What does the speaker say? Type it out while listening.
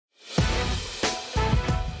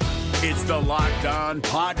It's the Locked On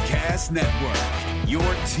Podcast Network, your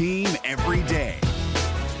team every day.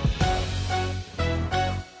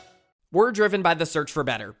 We're driven by the search for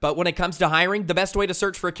better, but when it comes to hiring, the best way to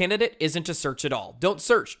search for a candidate isn't to search at all. Don't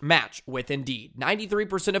search, match with Indeed.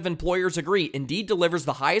 93% of employers agree Indeed delivers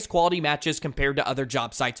the highest quality matches compared to other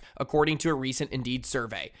job sites, according to a recent Indeed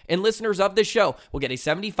survey. And listeners of this show will get a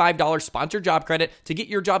 $75 sponsored job credit to get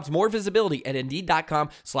your jobs more visibility at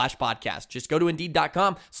Indeed.com/podcast. Just go to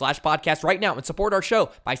Indeed.com/podcast right now and support our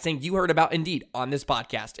show by saying you heard about Indeed on this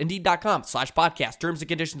podcast. Indeed.com/podcast. Terms and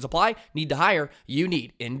conditions apply. Need to hire? You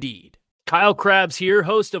need Indeed. Kyle Krabs here,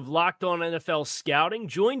 host of Locked On NFL Scouting.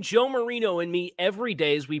 Join Joe Marino and me every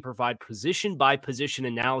day as we provide position-by-position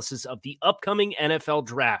analysis of the upcoming NFL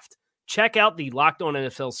Draft. Check out the Locked On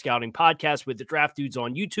NFL Scouting podcast with the Draft Dudes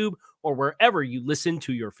on YouTube or wherever you listen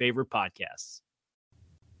to your favorite podcasts.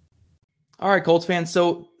 All right, Colts fans.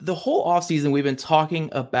 So the whole offseason, we've been talking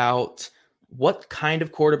about what kind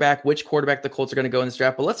of quarterback, which quarterback the Colts are going to go in this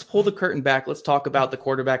draft. But let's pull the curtain back. Let's talk about the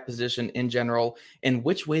quarterback position in general and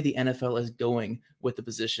which way the NFL is going with the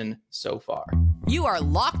position so far. You are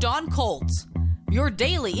Locked On Colts, your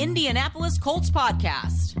daily Indianapolis Colts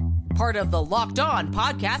podcast. Part of the Locked On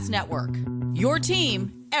Podcast Network, your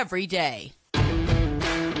team every day.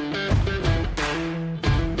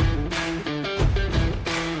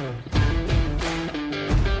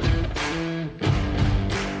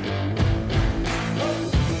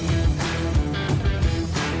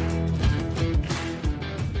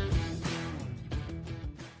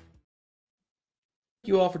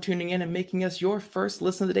 You all for tuning in and making us your first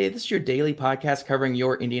listen of the day. This is your daily podcast covering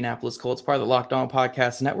your Indianapolis Colts, part of the Locked On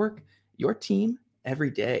Podcast Network, your team every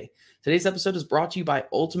day. Today's episode is brought to you by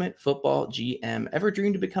Ultimate Football GM. Ever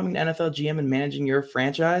dreamed of becoming an NFL GM and managing your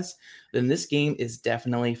franchise? Then this game is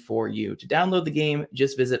definitely for you. To download the game,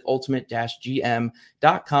 just visit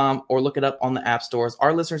ultimate-gm.com or look it up on the app stores.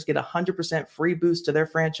 Our listeners get a 100% free boost to their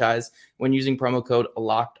franchise when using promo code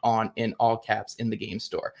LOCKEDON in all caps in the game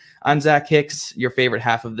store. I'm Zach Hicks, your favorite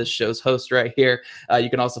half of this show's host right here. You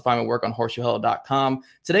can also find my work on horseshoehello.com.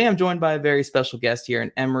 Today, I'm joined by a very special guest here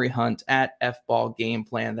in Emery Hunt at FBall Game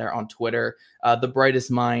Plan there on Twitter. The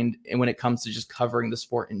brightest mind when it comes to just covering the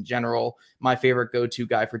sport in general. My favorite go-to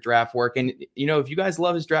guy for draft work. And, you know, if you guys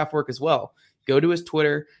love his draft work as well, go to his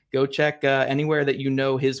Twitter, go check anywhere that you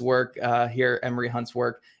know his work here, Emery Hunt's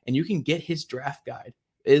work, and you can get his draft guide.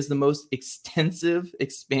 It is the most extensive,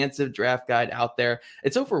 expansive draft guide out there.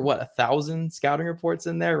 It's over, 1,000 scouting reports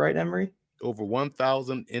in there, right, Emery? Over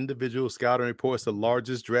 1,000 individual scouting reports, the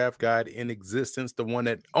largest draft guide in existence, the one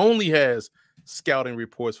that only has scouting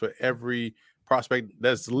reports for every prospect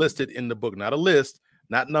that's listed in the book. Not a list,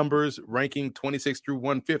 not numbers, ranking 26 through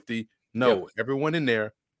 150. No, Everyone in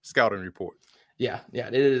there, scouting report. Yeah,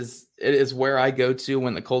 it is where I go to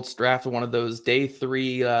when the Colts draft one of those day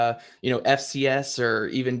 3, FCS or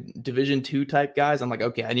even Division 2 type guys. I'm like,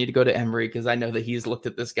 okay, I need to go to Emery because I know that he's looked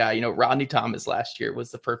at this guy. You know, Rodney Thomas last year was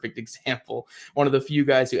the perfect example. One of the few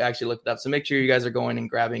guys who actually looked it up. So make sure you guys are going and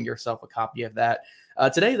grabbing yourself a copy of that.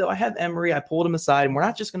 Today, though, I have Emery. I pulled him aside, and we're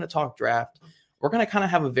not just going to talk draft. We're going to kind of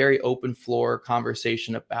have a very open floor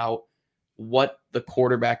conversation about what the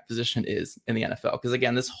quarterback position is in the NFL. Because,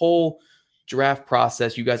 again, this whole draft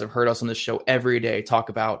process, you guys have heard us on this show every day talk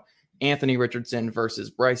about Anthony Richardson versus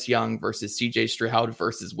Bryce Young versus CJ Stroud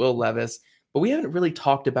versus Will Levis. But we haven't really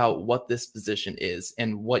talked about what this position is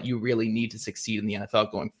and what you really need to succeed in the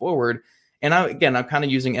NFL going forward. And I'm kind of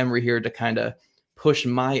using Emery here to kind of push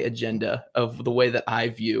my agenda of the way that I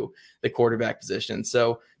view the quarterback position.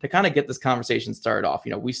 So to kind of get this conversation started off,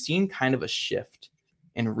 we've seen kind of a shift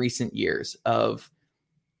in recent years of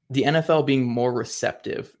the NFL being more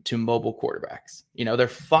receptive to mobile quarterbacks. They're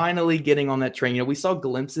finally getting on that train. We saw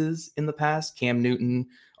glimpses in the past, Cam Newton,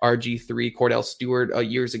 RG3, Cordell Stewart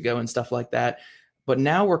years ago and stuff like that. But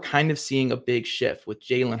now we're kind of seeing a big shift with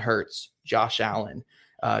Jalen Hurts, Josh Allen,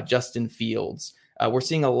 Justin Fields. We're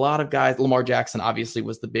seeing a lot of guys. Lamar Jackson obviously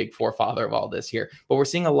was the big forefather of all this here, but we're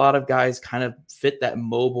seeing a lot of guys kind of fit that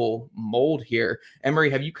mobile mold here.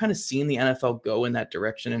 Emery, have you kind of seen the NFL go in that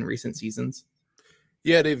direction in recent seasons?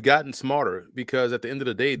 Yeah, they've gotten smarter because at the end of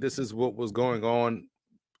the day, this is what was going on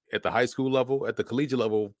at the high school level, at the collegiate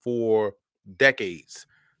level for decades.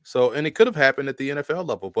 So, and it could have happened at the NFL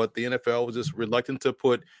level, but the NFL was just reluctant to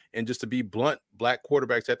put, and just to be blunt, black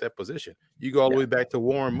quarterbacks at that position. You go all the way back to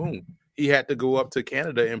Warren Moon. He had to go up to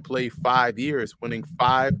Canada and play 5 years, winning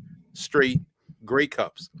 5 straight Grey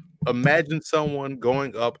Cups. Imagine someone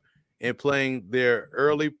going up and playing their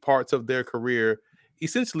early parts of their career,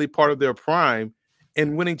 essentially part of their prime,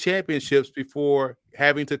 and winning championships before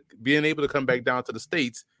being able to come back down to the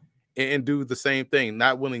States and do the same thing,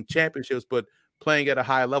 not winning championships, but playing at a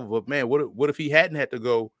high level. But man, what if he hadn't had to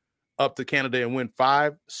go up to Canada and win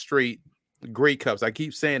 5 straight Grey Cups? I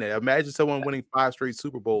keep saying that. Imagine someone winning 5 straight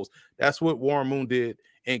Super Bowls. That's what Warren Moon did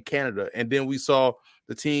in Canada. And then we saw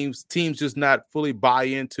the teams just not fully buy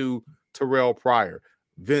into Terrell Pryor,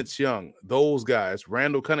 Vince Young, those guys.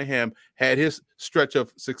 Randall Cunningham had his stretch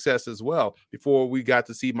of success as well before we got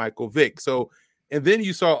to see Michael Vick. So, and then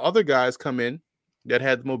you saw other guys come in that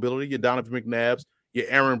had the mobility, your Donovan McNabbs, your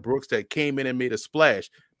Aaron Brooks, that came in and made a splash.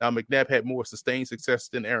 Now, McNabb had more sustained success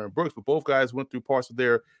than Aaron Brooks, but both guys went through parts of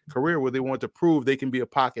their career where they wanted to prove they can be a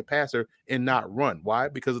pocket passer and not run. Why?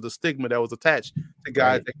 Because of the stigma that was attached to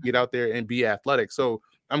guys that can get out there and be athletic. So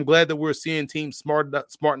I'm glad that we're seeing teams smarten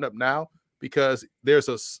up now, because there's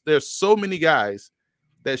so many guys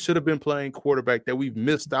that should have been playing quarterback that we've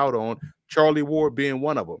missed out on. Charlie Ward being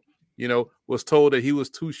one of them, was told that he was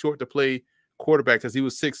too short to play quarterback because he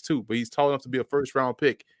was 6'2", but he's tall enough to be a first-round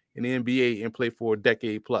pick in the NBA and play for a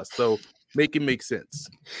decade plus. So make it make sense.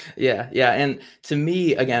 Yeah. And to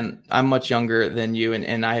me, again, I'm much younger than you,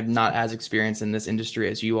 and I have not as experienced in this industry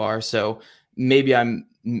as you are. So maybe I'm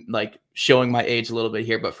like showing my age a little bit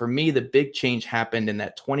here, but for me, the big change happened in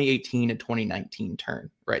that 2018 and 2019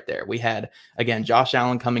 turn right there. We had, again, Josh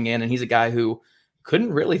Allen coming in, and he's a guy who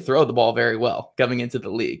couldn't really throw the ball very well coming into the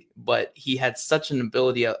league, but he had such an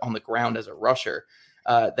ability on the ground as a rusher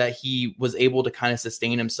that he was able to kind of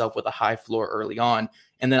sustain himself with a high floor early on.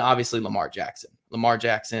 And then obviously Lamar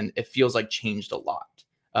Jackson, it feels like changed a lot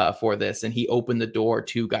for this. And he opened the door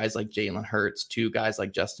to guys like Jalen Hurts, to guys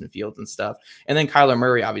like Justin Fields and stuff. And then Kyler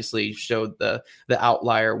Murray obviously showed the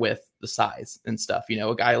outlier with the size and stuff.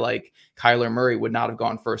 A guy like Kyler Murray would not have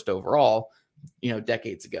gone first overall,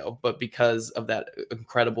 decades ago, but because of that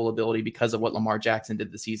incredible ability, because of what Lamar Jackson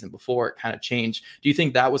did the season before, it kind of changed. Do you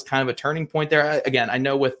think that was kind of a turning point there? Again, I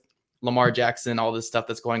know with Lamar Jackson, all this stuff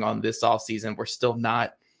that's going on this offseason, we're still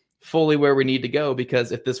not fully where we need to go,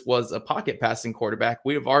 because if this was a pocket passing quarterback,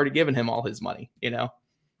 we have already given him all his money,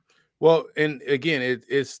 Well, and again,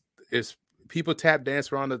 it's people tap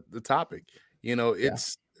dance around the topic.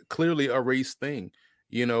 It's clearly a race thing.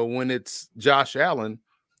 When it's Josh Allen,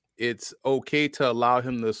 it's okay to allow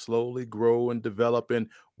him to slowly grow and develop and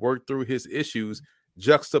work through his issues,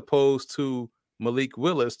 juxtaposed to Malik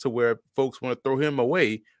Willis, to where folks want to throw him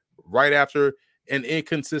away right after an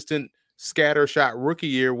inconsistent scatter shot rookie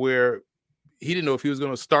year where he didn't know if he was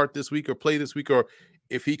going to start this week or play this week, or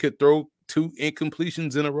if he could throw 2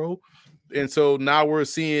 incompletions in a row. And so now we're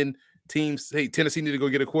seeing teams say, Tennessee need to go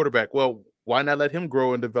get a quarterback. Well, why not let him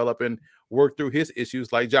grow and develop and work through his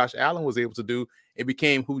issues like Josh Allen was able to do and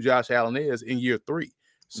became who Josh Allen is in year 3.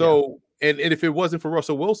 So, and if it wasn't for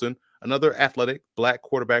Russell Wilson, another athletic black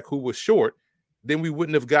quarterback who was short, then we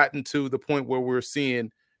wouldn't have gotten to the point where we're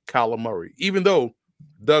seeing Kyler Murray, even though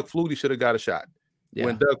Doug Flutie should have got a shot.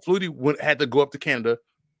 When Doug Flutie had to go up to Canada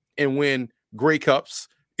and win Grey Cups,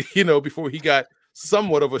 before he got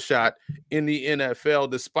somewhat of a shot in the NFL,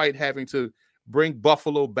 despite having to bring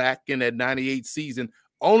Buffalo back in that 98 season,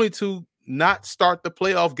 only to not start the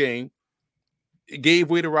playoff game. It gave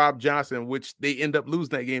way to Rob Johnson, which they end up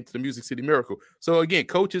losing that game to the Music City Miracle. So again,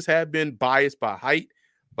 coaches have been biased by height,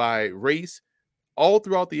 by race, all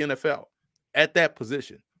throughout the NFL at that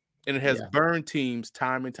position. And it has burned teams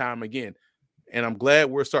time and time again. And I'm glad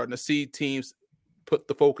we're starting to see teams put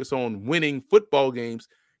the focus on winning football games,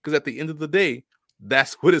 because at the end of the day,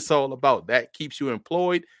 that's what it's all about. That keeps you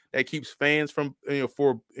employed. That keeps fans from,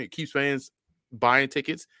 it keeps fans buying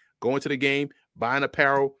tickets, going to the game, buying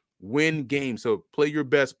apparel, win games. So play your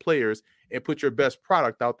best players and put your best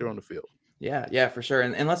product out there on the field. Yeah, for sure.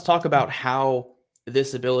 And let's talk about how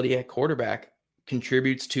this ability at quarterback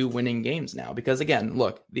contributes to winning games now. Because again,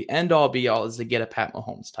 look, the end all be all is to get a Pat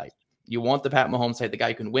Mahomes type. You want the Pat Mahomes type, the guy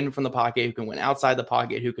who can win from the pocket, who can win outside the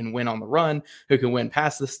pocket, who can win on the run, who can win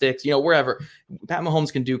past the sticks, wherever. Pat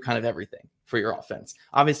Mahomes can do kind of everything for your offense.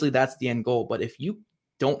 Obviously, that's the end goal. But if you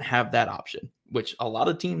don't have that option, which a lot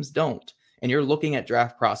of teams don't, and you're looking at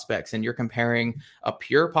draft prospects and you're comparing a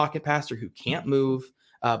pure pocket passer who can't move,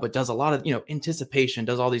 but does a lot of, anticipation,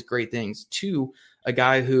 does all these great things, to a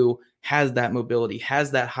guy who has that mobility,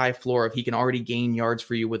 has that high floor of he can already gain yards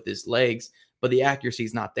for you with his legs, but the accuracy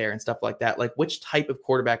is not there and stuff like that. Like, which type of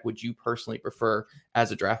quarterback would you personally prefer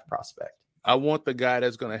as a draft prospect? I want the guy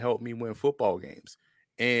that's going to help me win football games.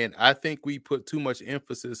 And I think we put too much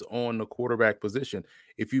emphasis on the quarterback position.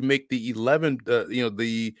 If you make the 11,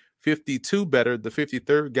 the 52 better, the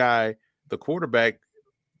 53rd guy, the quarterback,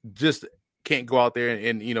 just can't go out there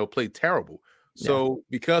and play terrible. So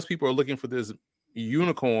because people are looking for this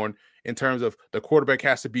unicorn in terms of the quarterback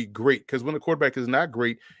has to be great. Because when the quarterback is not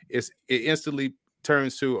great, it instantly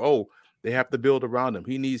turns to, oh, they have to build around him.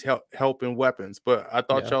 He needs help and weapons. But I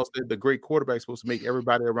thought y'all said the great quarterback is supposed to make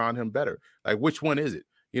everybody around him better. Like, which one is it?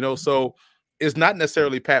 So it's not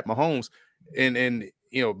necessarily Pat Mahomes and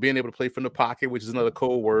being able to play from the pocket, which is another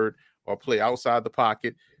code word, or play outside the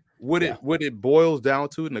pocket. What it boils down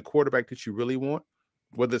to in the quarterback that you really want,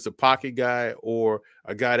 whether it's a pocket guy or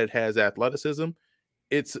a guy that has athleticism,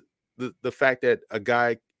 it's the fact that a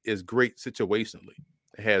guy is great situationally,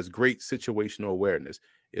 has great situational awareness,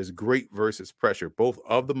 is great versus pressure, both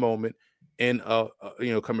of the moment and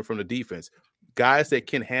coming from the defense. Guys that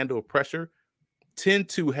can handle pressure tend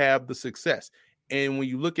to have the success. And when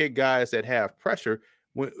you look at guys that have pressure,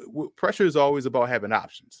 pressure is always about having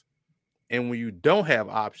options. And when you don't have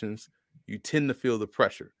options, you tend to feel the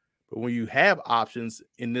pressure. But when you have options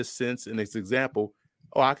in this sense, in this example,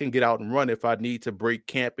 I can get out and run if I need to break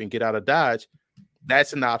camp and get out of Dodge.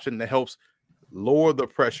 That's an option that helps lower the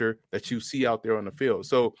pressure that you see out there on the field.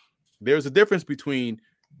 So there's a difference between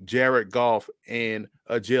Jared Goff and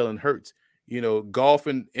Jalen Hurts. Goff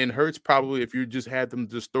and Hurts probably, if you just had them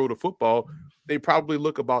just throw the football, they probably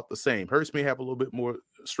look about the same. Hurts may have a little bit more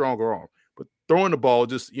stronger arm, but throwing the ball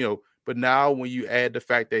just, but now when you add the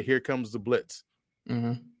fact that here comes the blitz,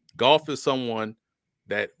 Goff is someone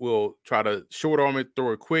that will try to short arm it,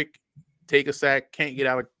 throw it quick, take a sack, can't get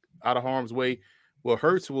out of harm's way. Well,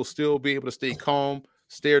 Hurts will still be able to stay calm,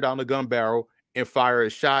 stare down the gun barrel, and fire a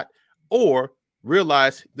shot, or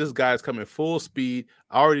realize this guy's coming full speed.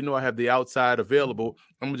 I already know I have the outside available.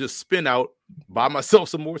 I'm going to just spin out, buy myself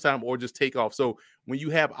some more time, or just take off. So when you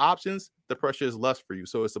have options, the pressure is less for you.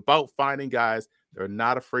 So it's about finding guys that are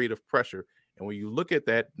not afraid of pressure. And when you look at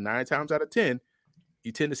that 9 times out of 10,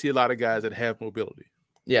 you tend to see a lot of guys that have mobility.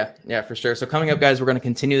 Yeah, for sure. So coming up, guys, we're going to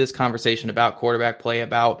continue this conversation about quarterback play,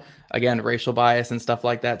 about, again, racial bias and stuff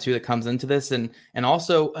like that, too, that comes into this. And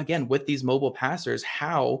also, again, with these mobile passers,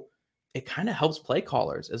 how it kind of helps play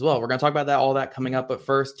callers as well. We're going to talk about all that coming up. But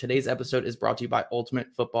first, today's episode is brought to you by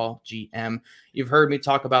Ultimate Football GM. You've heard me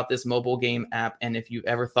talk about this mobile game app. And if you've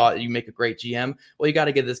ever thought you make a great GM, well, you got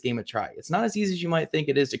to give this game a try. It's not as easy as you might think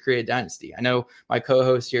it is to create a dynasty. I know my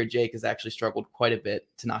co-host here, Jake, has actually struggled quite a bit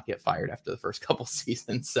to not get fired after the first couple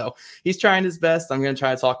seasons. So he's trying his best. I'm going to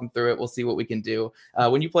try to talk him through it. We'll see what we can do.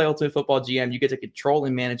 When you play Ultimate Football GM, you get to control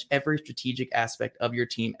and manage every strategic aspect of your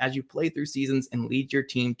team as you play through seasons and lead your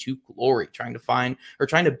team to glory, trying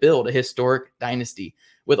to build a historic dynasty.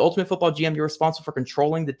 With Ultimate Football GM, you're responsible for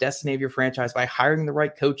controlling the destiny of your franchise by hiring the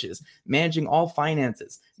right coaches, managing all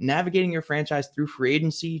finances, navigating your franchise through free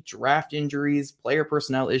agency, draft injuries, player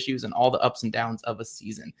personnel issues, and all the ups and downs of a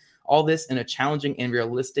season. All this in a challenging and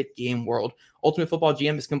realistic game world. Ultimate Football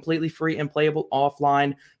GM is completely free and playable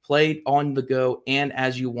offline, played on the go, and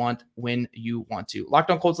as you want, when you want to.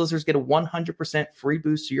 Locked On Colts listeners get a 100% free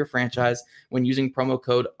boost to your franchise when using promo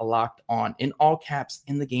code Locked On in all caps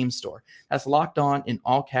in the game store. That's Locked On in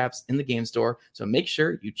all caps in the game store. So make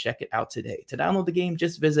sure you check it out today. To download the game,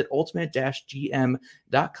 just visit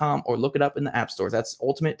ultimate-gm.com or look it up in the app stores. That's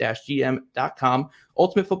ultimate-gm.com.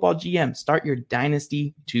 Ultimate Football GM. Start your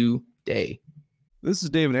dynasty today. This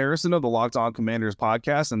is David Harrison of the Locked On Commanders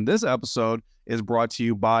podcast, and this episode is brought to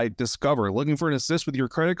you by Discover. Looking for an assist with your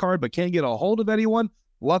credit card but can't get a hold of anyone?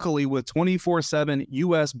 Luckily, with 24/7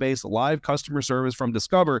 U.S.-based live customer service from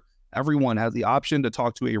Discover, everyone has the option to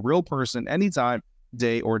talk to a real person anytime,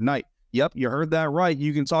 day or night. Yep, you heard that right.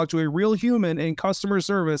 You can talk to a real human in customer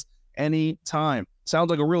service anytime.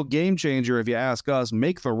 Sounds like a real game changer if you ask us.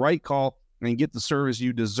 Make the right call and get the service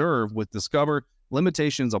you deserve with Discover.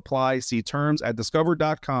 Limitations apply. See terms at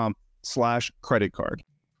discover.com/creditcard.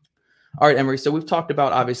 All right, Emery. So we've talked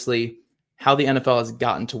about, obviously, how the NFL has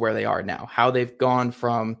gotten to where they are now, how they've gone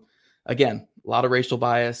from, again, a lot of racial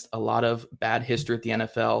bias, a lot of bad history at the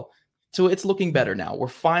NFL. So it's looking better now. We're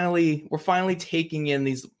finally taking in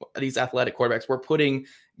these athletic quarterbacks. We're putting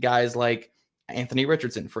guys like Anthony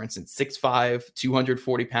Richardson, for instance, 6'5",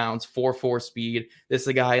 240 pounds, 4.4 speed. This is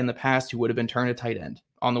a guy in the past who would have been turned a tight end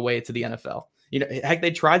on the way to the NFL. Heck,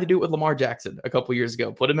 they tried to do it with Lamar Jackson a couple years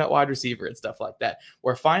ago, put him at wide receiver and stuff like that.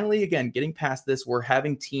 We're finally, again, getting past this. We're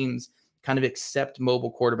having teams kind of accept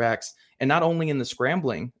mobile quarterbacks, and not only in the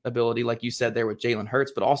scrambling ability, like you said there with Jalen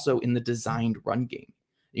Hurts, but also in the designed run game.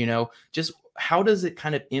 Just how does it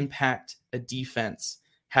kind of impact a defense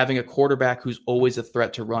having a quarterback who's always a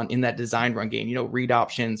threat to run in that designed run game, read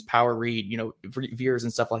options, power read, veers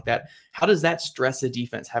and stuff like that? How does that stress a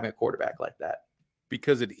defense having a quarterback like that?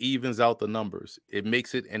 Because it evens out the numbers. It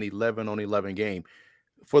makes it an 11-on-11 game.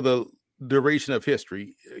 For the duration of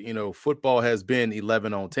history, football has been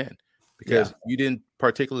 11-on-10. because you didn't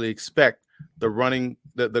particularly expect the running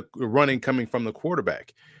coming from the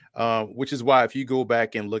quarterback. Which is why if you go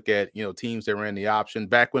back and look at, teams that ran the option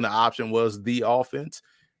back when the option was the offense,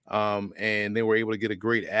 and they were able to get a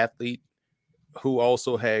great athlete who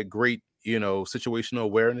also had great, situational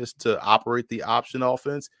awareness to operate the option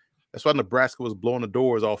offense. That's why Nebraska was blowing the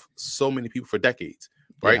doors off so many people for decades,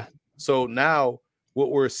 right? Yeah. So now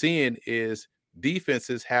what we're seeing is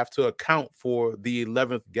defenses have to account for the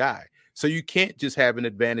 11th guy. So you can't just have an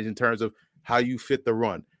advantage in terms of how you fit the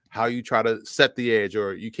run, how you try to set the edge,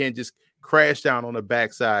 or you can't just crash down on the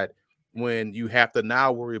backside when you have to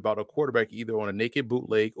now worry about a quarterback either on a naked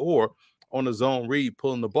bootleg or on a zone read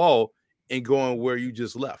pulling the ball and going where you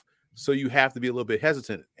just left. So you have to be a little bit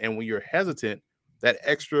hesitant. And when you're hesitant, that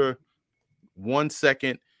extra 1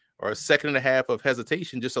 second or a second and a half of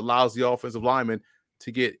hesitation just allows the offensive lineman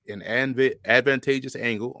to get an advantageous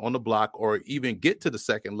angle on the block or even get to the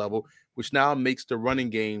second level, which now makes the running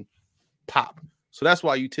game pop. So that's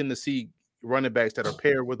why you tend to see running backs that are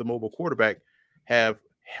paired with a mobile quarterback have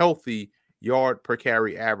healthy yard per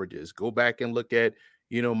carry averages. Go back and look at,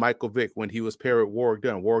 Michael Vick when he was paired with Warrick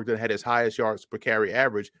Dunn. Warrick Dunn had his highest yards per carry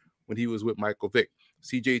average when he was with Michael Vick.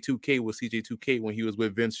 CJ2K was CJ2K when he was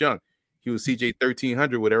with Vince Young. He was CJ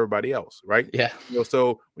 1300 with everybody else, right? Yeah.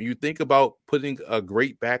 So when you think about putting a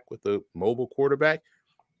great back with a mobile quarterback,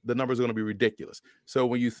 the numbers are going to be ridiculous. So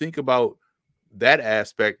when you think about that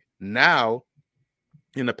aspect, now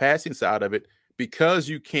in the passing side of it, because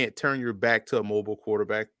you can't turn your back to a mobile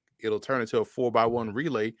quarterback, it'll turn into a 4x1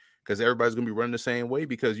 relay because everybody's going to be running the same way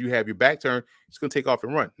because you have your back turn. It's going to take off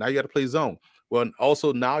and run. Now you got to play zone. Well, and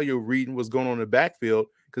also now you're reading what's going on in the backfield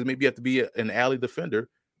because maybe you have to be an alley defender.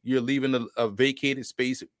 You're leaving a vacated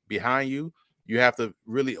space behind you. You have to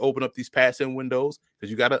really open up these passing windows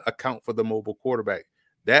because you got to account for the mobile quarterback.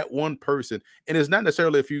 That one person, and it's not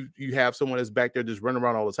necessarily if you have someone that's back there just running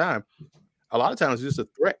around all the time. A lot of times it's just a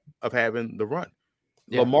threat of having the run.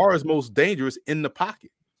 Yeah. Lamar is most dangerous in the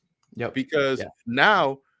pocket. Yep. Because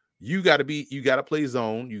now you got to play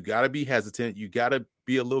zone. You got to be hesitant. You got to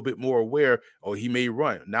be a little bit more aware, or he may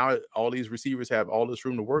run. Now all these receivers have all this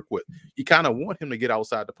room to work with. You kind of want him to get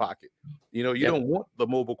outside the pocket. You don't want the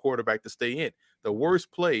mobile quarterback to stay in. The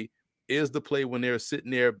worst play is the play when they're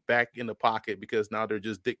sitting there back in the pocket because now they're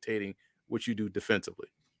just dictating what you do defensively.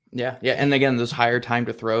 Yeah. And again, those higher time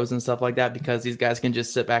to throws and stuff like that, because these guys can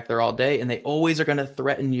just sit back there all day and they always are going to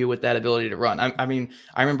threaten you with that ability to run. I mean,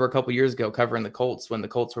 I remember a couple years ago covering the Colts when the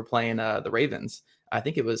Colts were playing the Ravens. I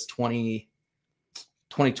think it was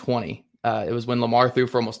 2020. It was when Lamar threw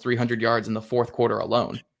for almost 300 yards in the fourth quarter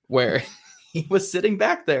alone, where he was sitting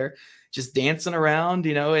back there just dancing around,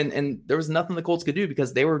 and there was nothing the Colts could do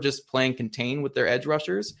because they were just playing contain with their edge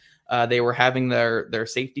rushers. They were having their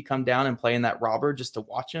safety come down and playing that robber just to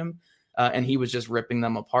watch him. And he was just ripping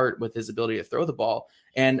them apart with his ability to throw the ball.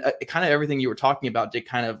 And kind of everything you were talking about did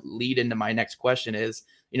kind of lead into my next question is,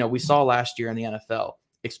 we saw last year in the NFL,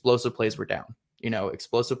 explosive plays were down.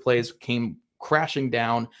 Explosive plays came crashing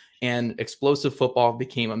down and explosive football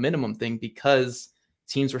became a minimum thing because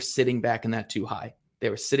teams were sitting back in that too high. They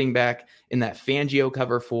were sitting back in that Fangio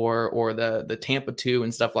cover 4 or the Tampa 2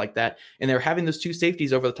 and stuff like that. And they were having those two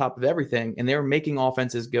safeties over the top of everything. And they were making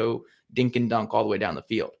offenses go dink and dunk all the way down the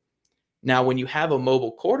field. Now, when you have a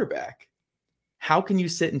mobile quarterback, how can you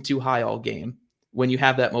sit in too high all game when you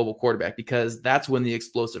have that mobile quarterback? Because that's when the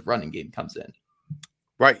explosive running game comes in.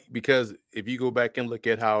 Right. Because if you go back and look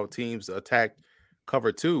at how teams attacked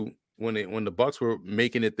cover 2, when the Bucs were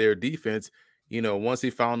making it their defense, once he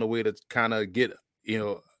found a way to kind of get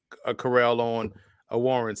a corral on a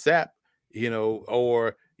Warren Sapp,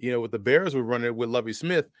 or with the Bears were running with Lovie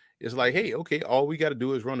Smith, it's like, hey, okay, all we got to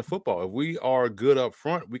do is run the football. If we are good up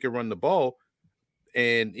front, we can run the ball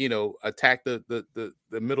and attack the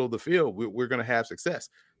middle of the field. We're going to have success.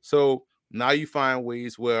 So now you find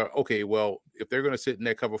ways where, okay, well, if they're going to sit in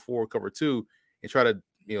that cover 4, cover 2, and try to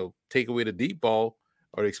take away the deep ball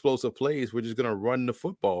or the explosive plays, we're just going to run the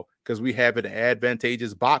football because we have an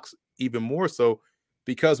advantageous box, even more so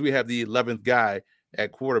because we have the 11th guy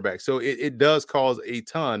at quarterback. So it does cause a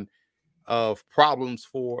ton of problems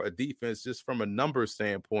for a defense just from a numbers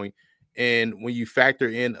standpoint. And when you factor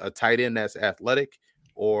in a tight end that's athletic,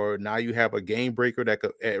 or now you have a game breaker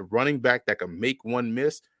a running back that can make one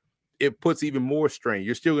miss, it puts even more strain.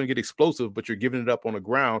 You're still going to get explosive, but you're giving it up on the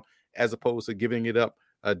ground as opposed to giving it up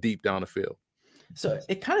deep down the field. So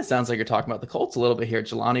it kind of sounds like you're talking about the Colts a little bit here.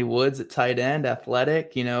 Jelani Woods at tight end,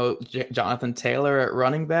 athletic, Jonathan Taylor at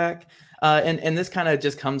running back. And this kind of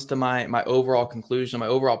just comes to my overall conclusion, my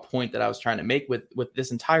overall point that I was trying to make with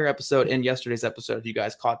this entire episode and yesterday's episode, if you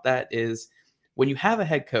guys caught that, is when you have a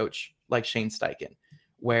head coach like Shane Steichen,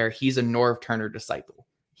 where he's a Norv Turner disciple.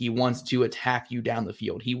 He wants to attack you down the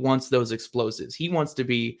field. He wants those explosives. He wants to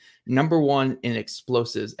be number one in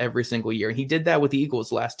explosives every single year. And he did that with the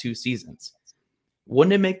Eagles last 2 seasons.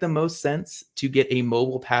 Wouldn't it make the most sense to get a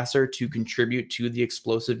mobile passer to contribute to the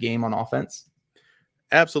explosive game on offense?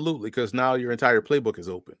 Absolutely, because now your entire playbook is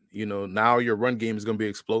open. Now your run game is going to be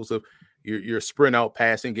explosive. Your sprint out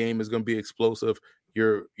passing game is going to be explosive.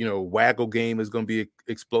 Your waggle game is going to be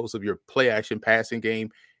explosive. Your play action passing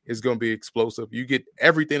game is going to be explosive. You get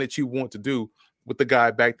everything that you want to do with the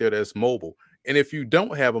guy back there that's mobile. And if you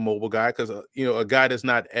don't have a mobile guy, because a guy that's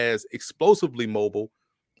not as explosively mobile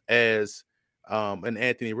as an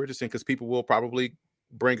Anthony Richardson, because people will probably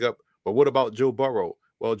bring up, but what about Joe Burrow?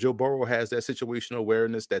 Well, Joe Burrow has that situational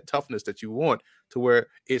awareness, that toughness that you want, to where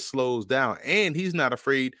it slows down, and he's not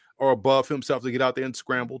afraid or above himself to get out there and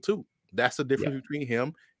scramble too. That's the difference between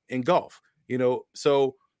him and Goff.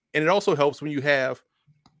 So, and it also helps when you have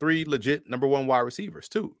 3 legit number 1 wide receivers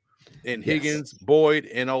too, and Higgins, Boyd,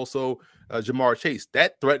 and also Jamar Chase.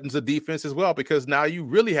 That threatens the defense as well, because now you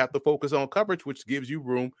really have to focus on coverage, which gives you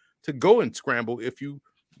room to go and scramble if you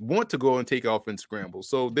want to go and take off and scramble.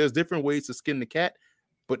 So there's different ways to skin the cat.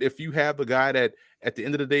 But if you have a guy that at the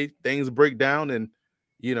end of the day, things break down and,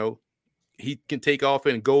 he can take off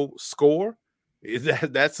and go score,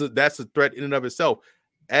 that's a threat in and of itself.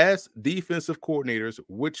 As defensive coordinators,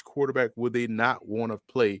 which quarterback would they not want to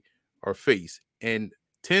play or face? And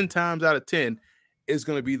 10 times out of 10 is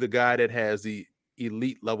going to be the guy that has the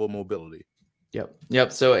elite level mobility.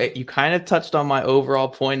 Yep. So you kind of touched on my overall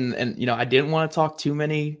point, and I didn't want to talk too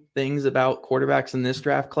many things about quarterbacks in this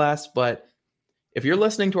draft class, but if you're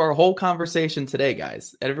listening to our whole conversation today,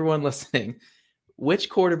 guys, everyone listening, which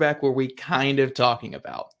quarterback were we kind of talking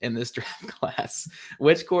about in this draft class?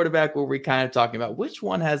 Which quarterback were we kind of talking about? Which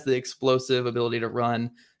one has the explosive ability to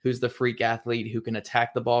run? Who's the freak athlete who can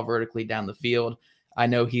attack the ball vertically down the field? I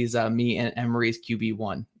know he's me and Emery's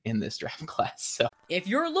QB1 in this draft class. So if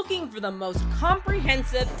you're looking for the most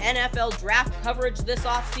comprehensive NFL draft coverage this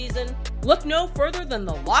offseason, look no further than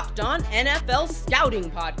the Locked On NFL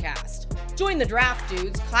Scouting Podcast. Join the draft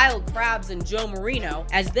dudes, Kyle Krabs and Joe Marino,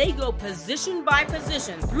 as they go position by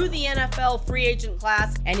position through the NFL free agent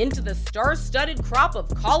class and into the star-studded crop of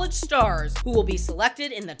college stars who will be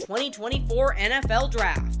selected in the 2024 NFL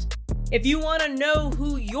Draft. If you want to know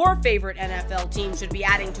who your favorite NFL team should be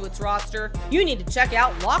adding to its roster, you need to check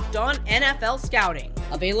out Locked On NFL Scouting,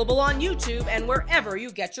 available on YouTube and wherever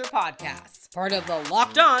you get your podcasts. Part of the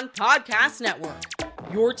Locked On Podcast Network,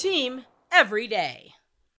 your team every day.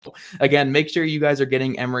 Again, make sure you guys are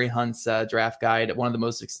getting Emory Hunt's draft guide, one of the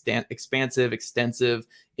most expansive, extensive,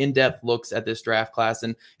 in-depth looks at this draft class.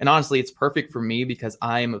 And honestly, it's perfect for me because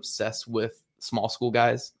I am obsessed with small school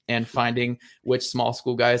guys and finding which small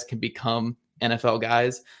school guys can become NFL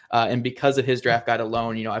guys. And because of his draft guide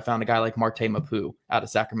alone, I found a guy like Marte Mapu out of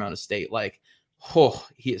Sacramento State.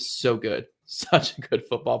 He is so good. Such a good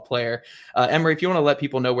football player. Emory, if you want to let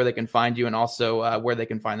people know where they can find you and also where they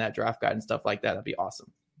can find that draft guide and stuff like that, that'd be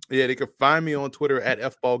awesome. Yeah, they can find me on Twitter at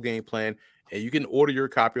FBallGamePlan, and you can order your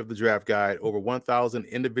copy of the draft guide, over 1,000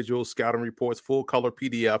 individual scouting reports, full color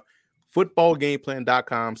PDF,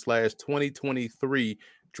 footballgameplan.com/2023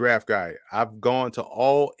 draft guide. I've gone to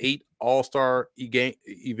all 8 all-star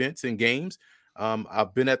events and games.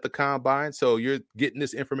 I've been at the combine, so you're getting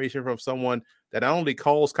this information from someone that not only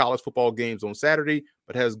calls college football games on Saturday,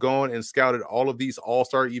 but has gone and scouted all of these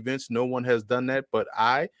all-star events. No one has done that, but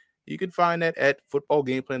you can find that at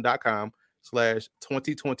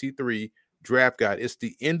footballgameplan.com/2023 draft guide. It's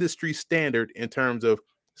the industry standard in terms of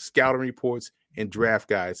scouting reports and draft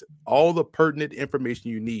guides. All the pertinent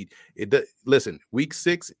information you need. Listen, week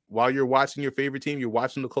 6, while you're watching your favorite team, you're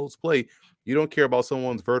watching the Colts play, you don't care about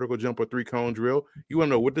someone's vertical jump or 3-cone drill. You want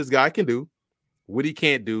to know what this guy can do, what he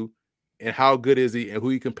can't do, and how good is he and who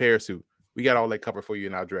he compares to. We got all that covered for you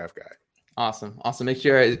in our draft guide. Awesome. Make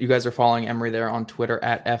sure you guys are following Emory there on Twitter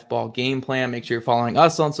at FBallGamePlan. Make sure you're following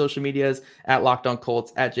us on social medias at Locked On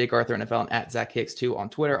Colts, at Jake Arthur NFL, and at Zach Hicks too on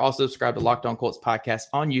Twitter. Also subscribe to Locked On Colts podcast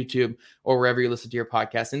on YouTube or wherever you listen to your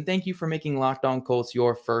podcast. And thank you for making Locked On Colts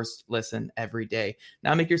your first listen every day.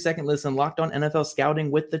 Now make your second listen Locked On NFL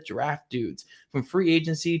Scouting with the Draft Dudes. From free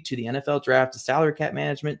agency to the NFL Draft to salary cap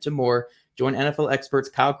management to more. Join NFL experts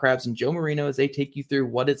Kyle Krabs and Joe Marino as they take you through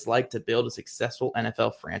what it's like to build a successful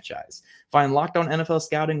NFL franchise. Find Locked On NFL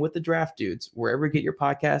Scouting with the Draft Dudes wherever you get your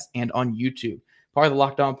podcasts and on YouTube. Part of the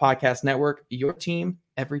Locked On Podcast Network, your team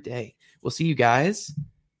every day. We'll see you guys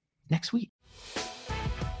next week.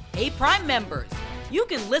 Hey, Prime members, you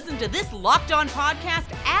can listen to this Locked On podcast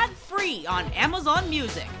ad-free on Amazon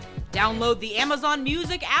Music. Download the Amazon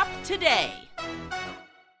Music app today.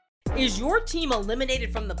 Is your team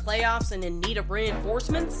eliminated from the playoffs and in need of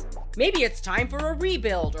reinforcements? Maybe it's time for a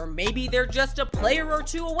rebuild, or maybe they're just a player or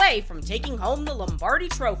two away from taking home the Lombardi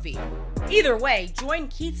Trophy. Either way, join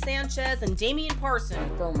Keith Sanchez and Damian Parson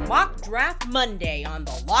for Mock Draft Monday on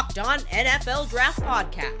the Locked On NFL Draft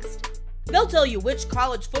Podcast. They'll tell you which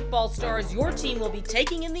college football stars your team will be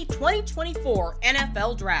taking in the 2024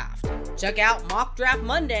 NFL Draft. Check out Mock Draft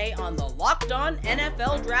Monday on the Locked On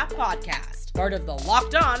NFL Draft Podcast, part of the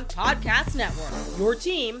Locked On Podcast Network. Your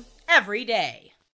team every day.